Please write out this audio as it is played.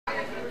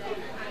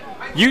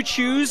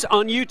YouChoose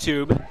on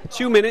YouTube,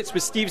 2 minutes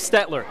with Steve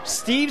Stetler.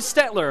 Steve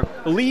Stetler,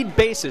 lead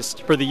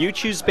bassist for the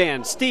YouChoose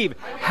band. Steve,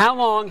 how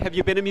long have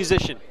you been a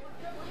musician?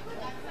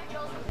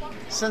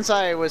 Since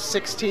I was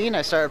 16,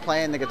 I started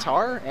playing the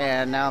guitar,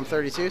 and now I'm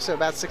 32, so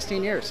about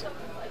 16 years.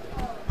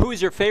 Who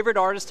is your favorite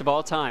artist of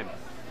all time?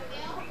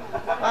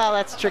 Well,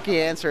 that's a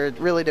tricky answer. It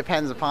really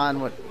depends upon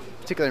what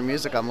particular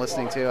music I'm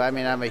listening to. I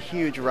mean, I'm a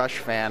huge Rush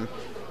fan,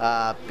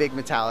 big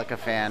Metallica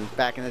fan.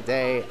 Back in the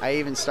day, I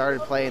even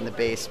started playing the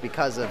bass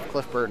because of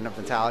Cliff Burton of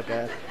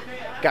Metallica.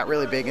 Got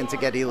really big into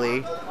Geddy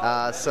Lee.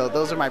 So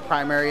those are my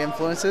primary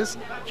influences.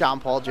 John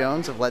Paul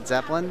Jones of Led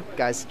Zeppelin,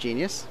 guy's a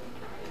genius.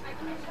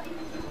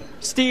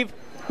 Steve,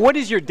 what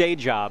is your day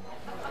job?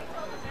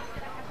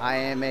 I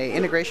am an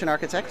integration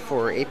architect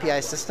for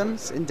API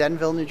Systems in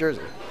Denville, New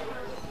Jersey.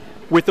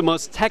 With the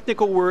most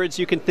technical words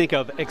you can think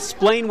of,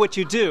 explain what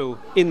you do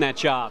in that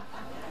job.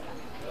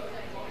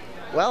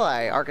 Well,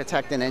 I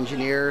architect and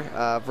engineer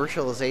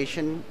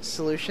virtualization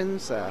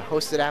solutions,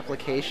 hosted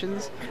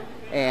applications,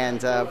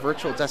 and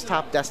virtual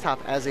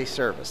desktop as a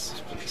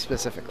service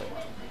specifically.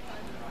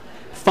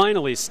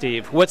 Finally,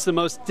 Steve, what's the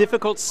most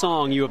difficult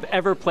song you have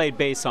ever played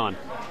bass on?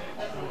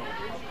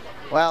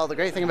 Well, the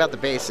great thing about the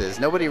bass is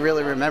nobody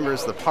really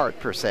remembers the part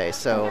per se,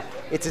 so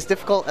it's as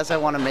difficult as I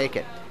want to make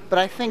it. But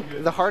I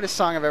think the hardest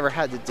song I've ever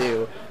had to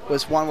do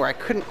was one where I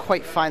couldn't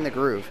quite find the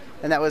groove,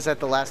 and that was at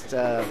the last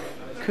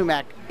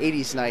Kumac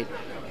 80s night,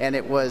 and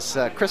it was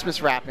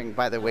Christmas Wrapping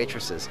by the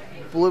Waitresses.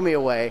 Blew me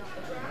away.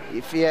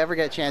 If you ever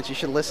get a chance, you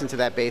should listen to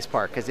that bass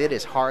part, because it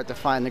is hard to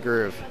find the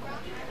groove.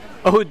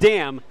 Oh,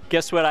 damn,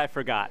 guess what I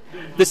forgot?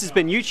 This has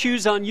been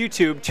YouChoose on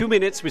YouTube, 2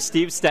 minutes with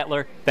Steve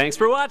Stetler. Thanks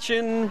for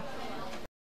watching.